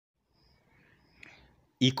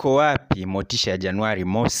Iko wapi motisha ya Januari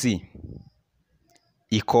mosi?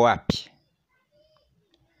 Iko wapi?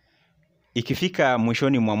 Ikifika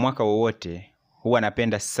mwishoni mwa mwaka wowote, huwa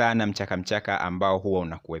napenda sana mchaka ambao huwa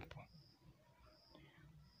unakuwepo.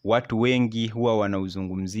 Watu wengi huwa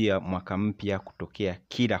wanauzungumzia mwaka mpya kutokea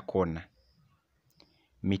kila kona.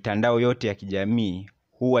 Mitandao yote ya kijamii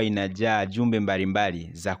huwa inajaa jumbe mbalimbali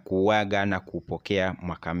za kuaga na kupokea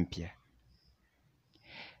mwaka mpya.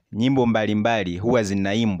 Nyimbo mbalimbali huwa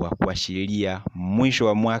zinaimbwa kuashiria mwisho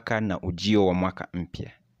wa mwaka na ujio wa mwaka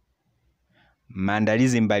mpya.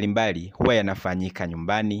 Maandalizi mbalimbali huwa yanafanyika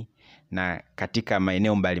nyumbani na katika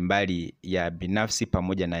maeneo mbalimbali ya binafsi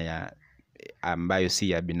pamoja na ya ambayo si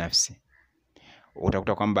ya binafsi.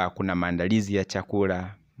 Utakuta kwamba kuna maandalizi ya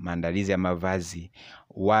chakula, maandalizi ya mavazi,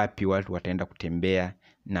 wapi watu wataenda kutembea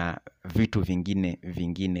na vitu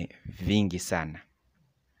vingine vingi sana.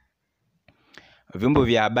 Vyombo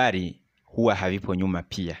vya habari huwa havipo nyuma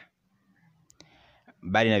pia.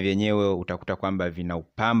 Bali na vyenyewe utakuta kwamba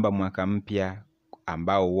vinaupamba mwaka mpya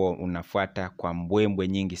ambao huwa unafuata kwa mbwembwe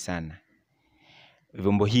nyingi sana.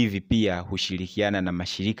 Vyombo hivi pia hushirikiana na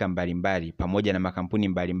mashirika mbalimbali pamoja na makampuni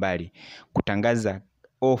mbalimbali kutangaza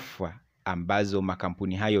ofa ambazo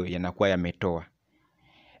makampuni hayo yanakuwa yametoa.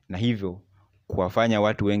 Na hivyo kuwafanya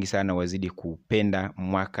watu wengi sana wazidi kupenda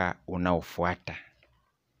mwaka unaofuata.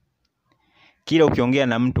 Kila ukiongea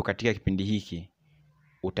na mtu katika kipindi hiki,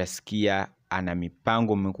 utasikia ana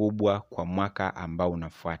mipango mikubwa kwa mwaka ambao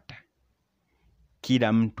unafuata.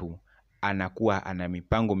 Kila mtu anakuwa ana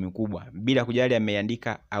mipango mikubwa bila kujali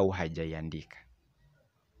ameandika au hajaiandika.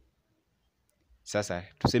 Sasa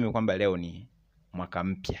tuseme kwamba leo ni mwaka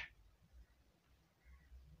mpya.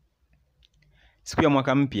 Siku ya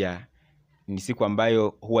mwaka mpya ni siku ambayo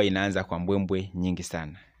huwa inaanza kwa mbwembwe nyingi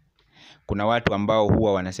sana. Kuna watu ambao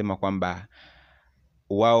huwa wanasema kwamba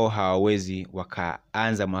wao hawawezi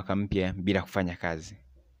wakaanza mwaka mpya bila kufanya kazi.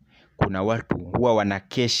 Kuna watu huwa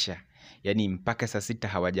wanakesha, yani mpaka saa 6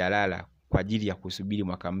 hawajalala kwa ajili ya kusubiri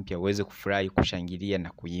mwaka mpya uweze kufurahi, kushangilia na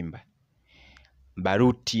kuimba.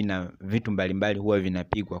 Baruti na vitu mbalimbali huwa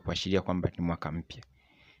vinapigwa kuashiria kwamba ni mwaka mpya.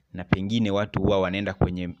 Na pengine watu huwa wanaenda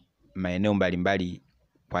kwenye maeneo mbalimbali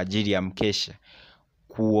kwa ajili ya mkesha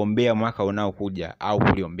kuombea mwaka unaokuja au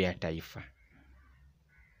kuliombea taifa.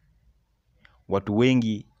 Watu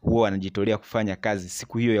wengi huwa wanajitolea kufanya kazi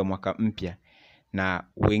siku hiyo ya mwaka mpya, na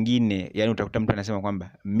wengine yani utakuta mtu anasema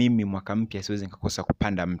kwamba mimi mwaka mpya siwezi nikakosa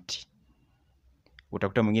kupanda mti.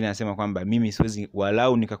 Utakuta mwingine anasema kwamba mimi siwezi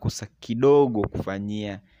walau nikakosa kidogo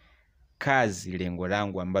kufanyia kazi lengo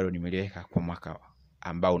langu ambalo nimeliweka kwa mwaka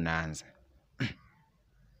ambao unaanza.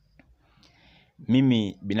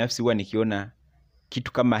 Mimi binafsi huwa nikiona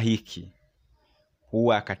kitu kama hiki,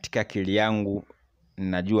 huwa katika akili yangu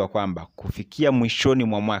najua kwamba kufikia mwishoni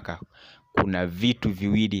mwa mwaka kuna vitu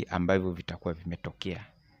viwili ambavyo vitakuwa vimetokea.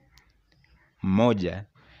 Moja,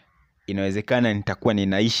 inawezekana nitakuwa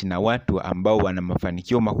ninaishi na watu ambao wana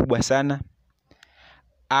mafanikio makubwa sana,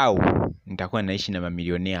 au nitakuwa naishi na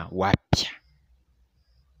mamilionea wapya.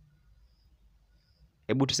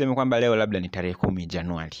 Hebu tuseme kwamba leo labda ni tarehe 10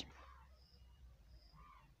 Januari.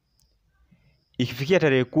 Ikifikia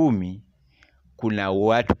tarehe 10, kuna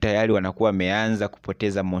watu tayari wanakuwa wameanza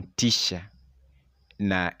kupoteza motisha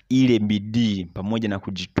na ile bidii pamoja na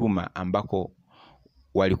kujituma ambako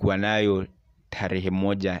walikuwa nayo tarehe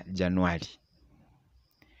 1 Januari.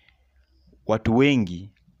 Watu wengi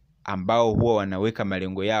ambao huwa wanaweka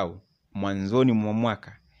malengo yao mwanzoni mwa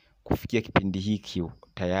mwaka, kufikia kipindi hiki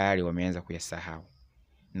tayari wameanza kuyasahau.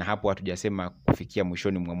 Na hapo hatujasema kufikia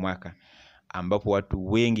mwishoni mwa mwaka ambapo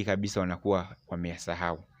watu wengi kabisa wanakuwa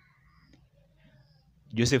wameyasahau.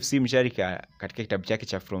 Joseph C. Msharika katika kitabu chake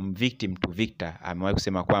cha From Victim to Victor amewahi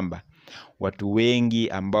kusema kwamba watu wengi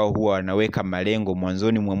ambao huwa wanaweka malengo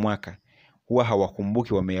mwanzoni mwa mwaka huwa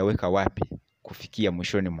hawakumbuki wameyaweka wapi kufikia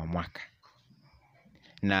mwishoni mwa mwaka.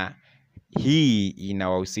 Na hii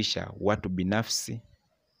inawahusisha watu binafsi,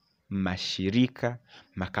 mashirika,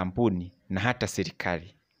 makampuni na hata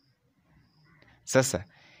serikali. Sasa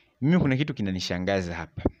mimi kuna kitu kinanishangaza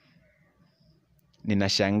hapa.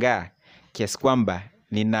 Ninashangaa kiasi kwamba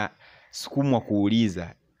ninasukumwa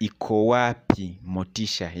kuuliza, iko wapi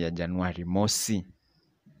motisha ya Januari mosi?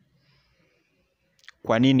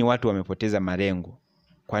 Kwa nini watu wamepoteza malengo?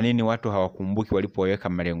 Kwa nini watu hawakumbuki walipoweka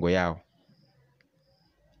malengo yao?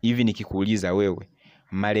 Hivi nikikuuliza wewe,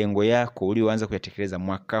 malengo yako ulioanza kuyatekeleza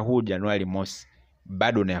mwaka huu Januari mosi,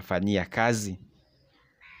 bado unayafanyia kazi?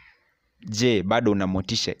 Je, bado una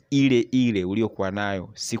motisha ile uliokuwa nayo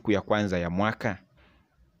siku ya kwanza ya mwaka?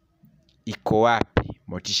 Iko wapi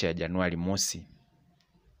motisha ya Januari mosi?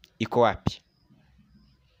 Iko wapi?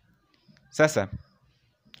 Sasa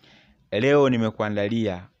Leo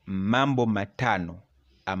nimekuandalia mambo matano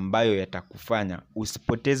ambayo yatakufanya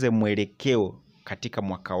usipoteze mwelekeo katika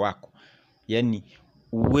mwaka wako. Yaani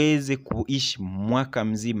uweze kuishi mwaka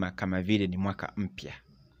mzima kama vile ni mwaka mpya.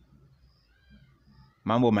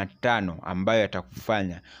 Mambo matano ambayo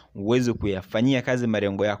yatakufanya uweze kuyafanyia kazi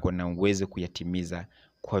malengo yako na uweze kuyatimiza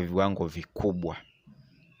kwa viwango vikubwa.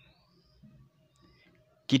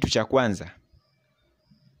 Kitu cha kwanza,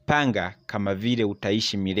 panga kama vile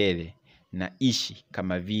utaishi milele na ishi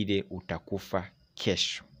kama vile utakufa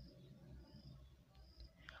kesho.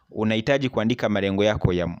 Unahitaji kuandika malengo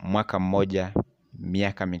yako ya mwaka mmoja,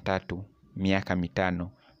 miaka mitatu, miaka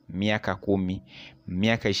mitano, miaka 10,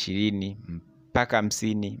 miaka 20, mpaka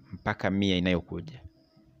 50, mpaka 100 inayokuja.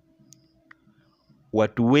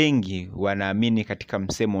 Watu wengi wanaamini katika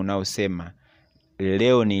msemo unaosema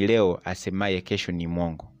leo ni leo, asemaye kesho ni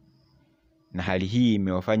mwongo. Na hali hii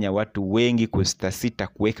imewafanya watu wengi kusita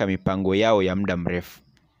kuweka mipango yao ya muda mrefu.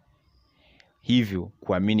 Hivyo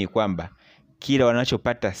kuamini kwamba kila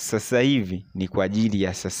wanachopata sasa hivi ni kwa ajili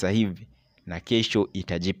ya sasa hivi na kesho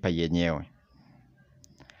itajipa yenyewe.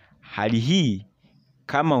 Hali hii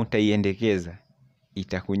kama utaiendekeza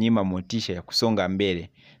itakunyima motisha ya kusonga mbele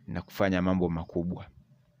na kufanya mambo makubwa.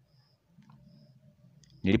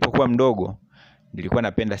 Nilipokuwa mdogo nilikuwa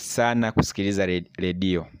napenda sana kusikiliza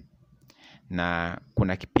redio. Na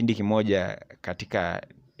kuna kipindi kimoja katika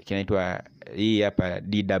kinaitwa hii hapa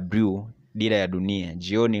DW, Dira ya Dunia,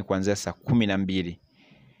 jioni kuanzia saa 12.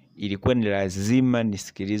 Ilikuwa ni lazima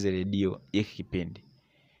nisikilize redio hiki kipindi.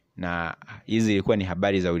 Na hizi ilikuwa ni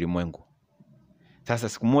habari za ulimwengu. Sasa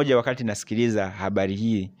siku moja wakati nasikiliza habari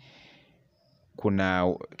hii,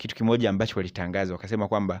 kuna kitu kimoja ambacho walitangaza, wakasema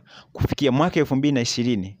kwamba kufikia mwaka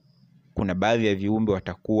 2020 kuna baadhi ya viumbe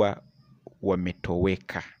watakuwa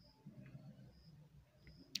wametoweka.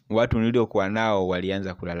 Watu niliokuwa nao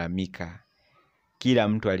walianza kulalamika. Kila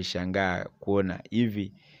mtu alishangaa kuona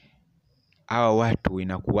hivi hawa watu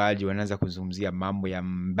inakuwaje wanaanza kuzungumzia mambo ya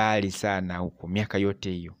mbali sana huko miaka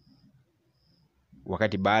yote hiyo,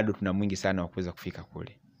 wakati bado tuna mwingi sana wa kuweza kufika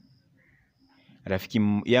kule. Rafiki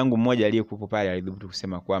yangu mmoja aliyekuwa pale alidhubutu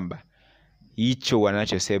kusema kwamba hicho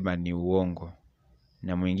wanachosema ni uongo,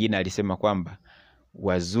 na mwingine alisema kwamba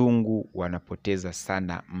wazungu wanapoteza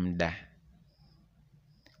sana muda.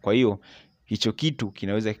 Kwa hiyo hicho kitu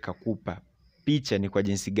kinaweza kikakupa picha ni kwa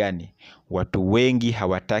jinsi gani watu wengi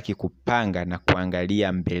hawataki kupanga na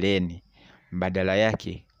kuangalia mbeleni. Badala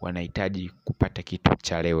yake wanahitaji kupata kitu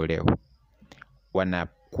cha leo leo.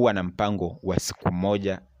 Wanakuwa na mpango wa siku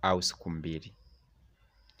moja au siku 2.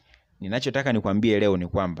 Ninachotaka nikwambie leo ni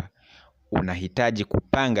kwamba unahitaji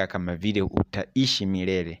kupanga kama vile utaishi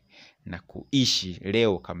milele na kuishi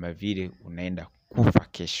leo kama vile unaenda kufa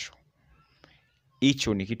kesho.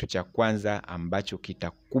 Hicho ni kitu cha kwanza ambacho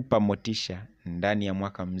kitakupa motisha ndani ya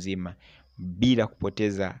mwaka mzima bila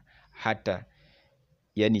kupoteza hata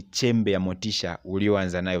chembe ya motisha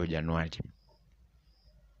ulioanza nayo Januari.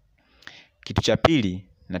 Kitu cha pili,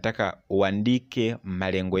 nataka uandike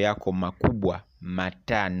malengo yako makubwa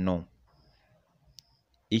 5.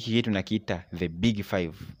 Hiki kitu nakiita the big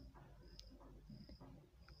 5.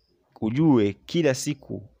 Ujue kila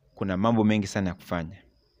siku kuna mambo mengi sana ya kufanya.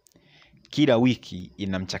 Kila wiki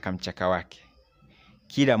ina mchaka wake.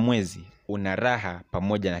 Kila mwezi una raha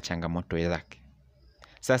pamoja na changamoto zake.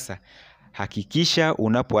 Sasa hakikisha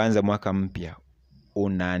unapoanza mwaka mpya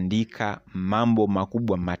unaandika mambo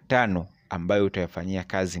makubwa 5 ambayo utayafanyia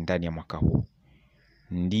kazi ndani ya mwaka huu.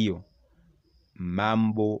 Ndiyo,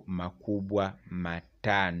 mambo makubwa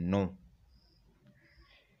 5.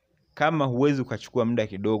 Kama huwezi ukachukua muda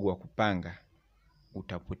kidogo wa kupanga,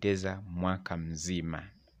 utapoteza mwaka mzima.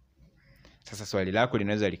 Sasa swali lako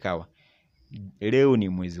linaweza likawa, leo ni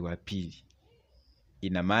mwezi wa 2.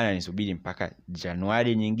 Ina maana nisubiri mpaka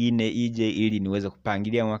Januari nyingine ije ili niweze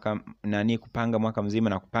kupangilia kupanga mwaka mzima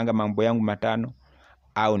na kupanga mambo yangu 5,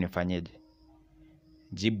 au nifanyeje?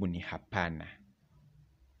 Jibu ni hapana.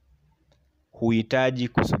 Huhitaji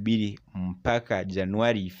kusubiri mpaka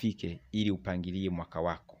Januari ifike ili upangilie mwaka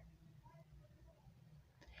wako.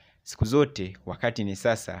 Siku zote wakati ni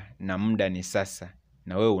sasa na muda ni sasa,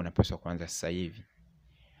 na wewe unapaswa kuanza sasa hivi.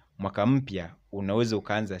 Mwaka mpya unaweza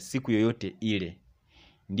ukaanza siku yoyote ile.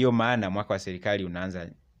 Ndiyo maana mwaka wa serikali unaanza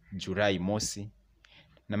Julai mosi,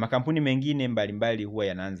 na makampuni mengine mbalimbali huwa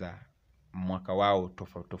yanaanza mwaka wao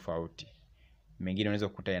tofauti. Mengine unaweza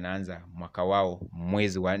kukuta yanaanza mwaka wao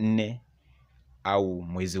mwezi wa 4 au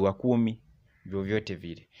mwezi wa 10, vyovyote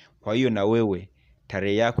vile. Kwa hiyo na wewe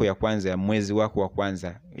tarehe yako ya kwanza ya mwezi wako wa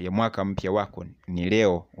kwanza ya mwaka mpya wako ni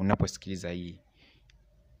leo unaposikiliza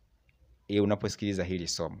hili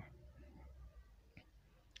somo.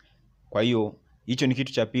 Kwa hiyo hicho ni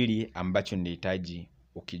kitu cha pili ambacho nilihitaji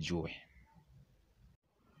ukijue.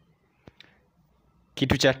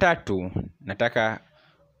 Kitu cha tatu, nataka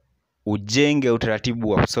ujenge utaratibu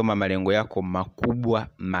wa kusoma malengo yako makubwa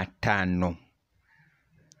matano.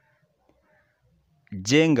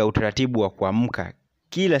 Jenga utaratibu wa kuamka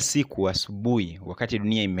kila siku asubuhi wakati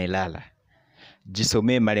dunia imelala.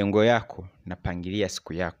 Jisomee malengo yako na pangilia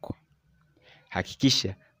siku yako.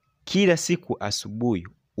 Hakikisha kila siku asubuhi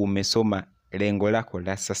umesoma lengo lako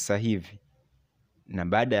la sasa hivi. Na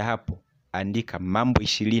baada ya hapo, andika mambo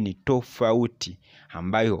 20 tofauti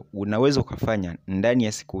ambayo unaweza kufanya ndani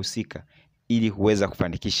ya siku husika ili uweze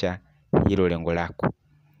kufanikisha hilo lengo lako.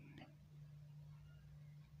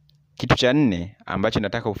 Kitu cha 4 ambacho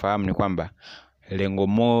nataka ufahamu ni kwamba lengo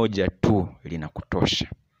moja tu linakutosha.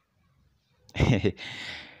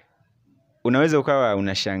 Unaweza ukawa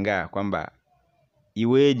unashangaa kwamba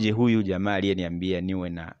iweje huyu jamaa aliyeniambia niwe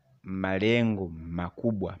na malengo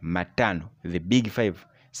makubwa matano, the big 5,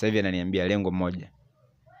 sasa hivi ananiambia lengo moja.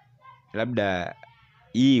 Labda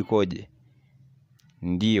hii ikoje?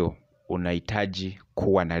 Ndio, unahitaji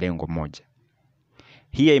kuwa na lengo moja.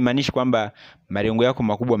 Hii haimaanishi kwamba malengo yako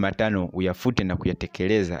makubwa matano uyafute na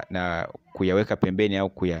kuyatekeleza na kuyaweka pembeni au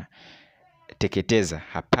kuyateketeza.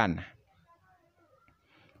 Hapana.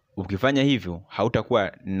 Ukifanya hivyo,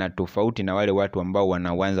 hautakuwa na tofauti na wale watu ambao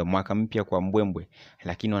wanaanza mwaka mpya kwa mbwembwe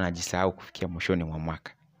lakini wanajisahau kufikia mwishoni mwa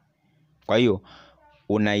mwaka. Kwa hiyo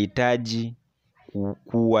unahitaji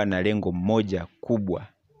kuwa na lengo moja kubwa.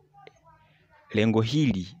 Lengo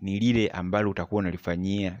hili ni lile ambalo utakuwa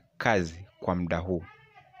unalifanyia kazi kwa muda huu.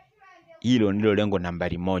 Hilo ndilo lengo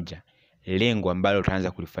nambari 1. Lengo ambalo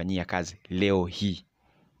utaanza kulifanyia kazi leo hii.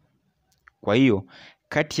 Kwa hiyo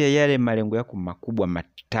kati ya yale malengo yako makubwa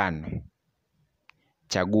matano,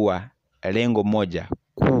 chagua lengo moja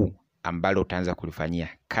kuu ambalo utaanza kulifanyia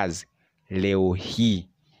kazi leo hii.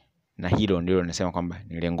 Na hilo ndilo nasema kwamba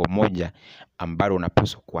ni lengo moja ambalo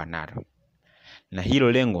unapaswa kuwa nalo. Na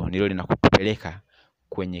hilo lengo ndilo linakupeleka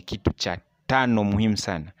kwenye kitu cha 5 muhimu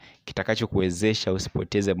sana kitakacho kuwezesha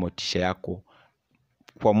usipoteze motisha yako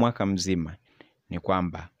kwa mwaka mzima. Ni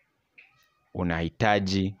kwamba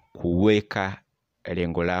unahitaji kuweka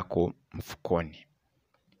lengo lako mfukoni.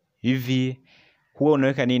 Hivi huwa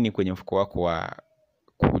unaweka nini kwenye mfuko wako wa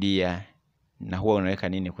kulia na huwa unaweka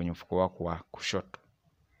nini kwenye mfuko wako wa kushoto?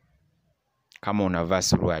 Kama unavaa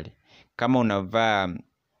suruali, kama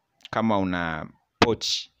una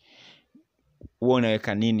pochi, huwa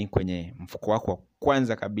unaweka nini kwenye mfuko wako wa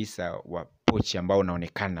kwanza kabisa wa pochi ambao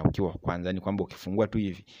unaonekana ukiwa kwanza? Ni kwamba ukifungua tu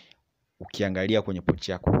hivi, ukiangalia kwenye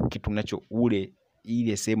pochi yako, kitu unacho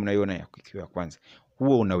ile sehemu unayoona ya kwanza,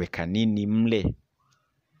 huwa unaweka nini mle?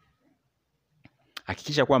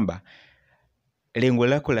 Hakikisha kwamba lengo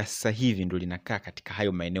lako la sasa hivi ndio linakaa katika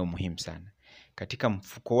hayo maeneo muhimu sana. Katika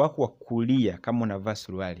mfuko wako wa kulia kama unavaa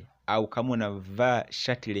suruali au kama unavaa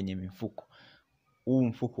shati lenye mifuko, huu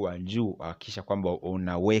mfuko wa juu hakikisha kwamba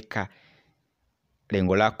unaweka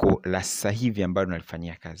lengo lako la sasa hivi ambalo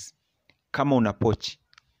unalifanyia kazi. Kama una pochi,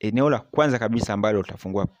 eneo la kwanza kabisa ambalo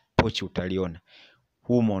utafungua pochi utaliona,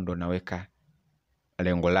 humo ndo unaweka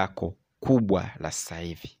lengo lako kubwa la sasa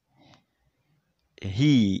hivi.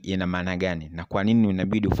 Hii ina maana gani na kwa nini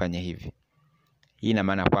unabidi ufanye hivi? Hii ina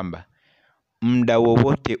maana kwamba muda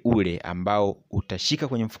wowote ule ambao utashika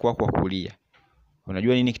kwenye mfuko wako wa kulia,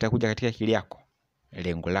 unajua nini kitakuja katika akili yako?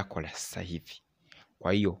 Lengo lako la sasa hivi.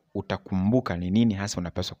 Kwa hiyo utakumbuka ni nini hasa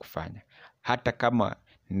unapaswa kufanya. Hata kama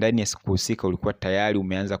ndani ya siku husika ulikuwa tayari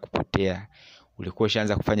umeanza kupotea, ulikuwa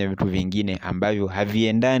ushaanza kufanya vitu vingine ambavyo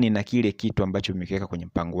haviendani na kile kitu ambacho umekiweka kwenye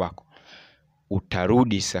mpango wako,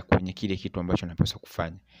 utarudi sasa kwenye kile kitu ambacho unapaswa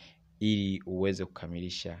kufanya ili uweze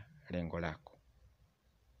kukamilisha lengo lako.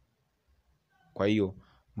 Kwa hiyo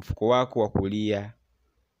mfuko wako wa kulia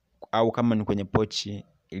au kama ni kwenye pochi,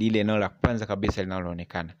 lile eneo la kwanza kabisa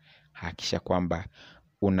linaloonekana, hakikisha kwamba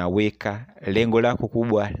unaweka lengo lako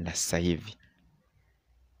kubwa la sasa hivi.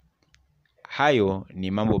 Hayo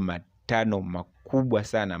ni mambo 5 makubwa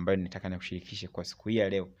sana ambayo nitaka nikushirikishe kwa siku hii ya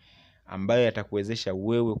leo, ambayo yatakuwezesha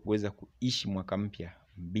wewe kuweza kuishi mwaka mpya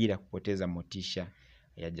bila kupoteza motisha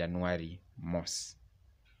ya Januari mosi.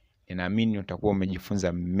 Ninaamini utakuwa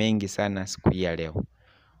umejifunza mengi sana siku hii ya leo.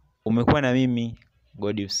 Umekuwa na mimi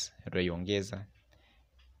Godius Rayongeza.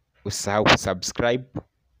 Usisahau kusubscribe,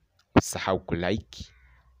 usisahau kulike,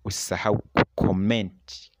 usisahau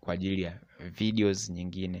kucomment kwa ajili ya videos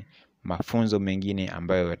nyingine, mafunzo mengine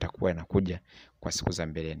ambayo yatakuwa yanakuja kwa siku za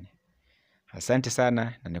mbeleni. Asante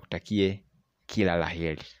sana na nikutakie kila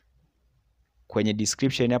laheri. Kwenye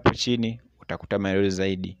description hapo chini utakuta maelezo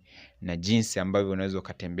zaidi na jinsi ambavyo unaweza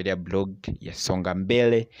ukatembelea blog ya Songa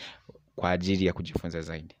Mbele kwa ajili ya kujifunza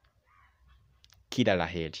zaidi. Kila la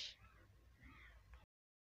heri.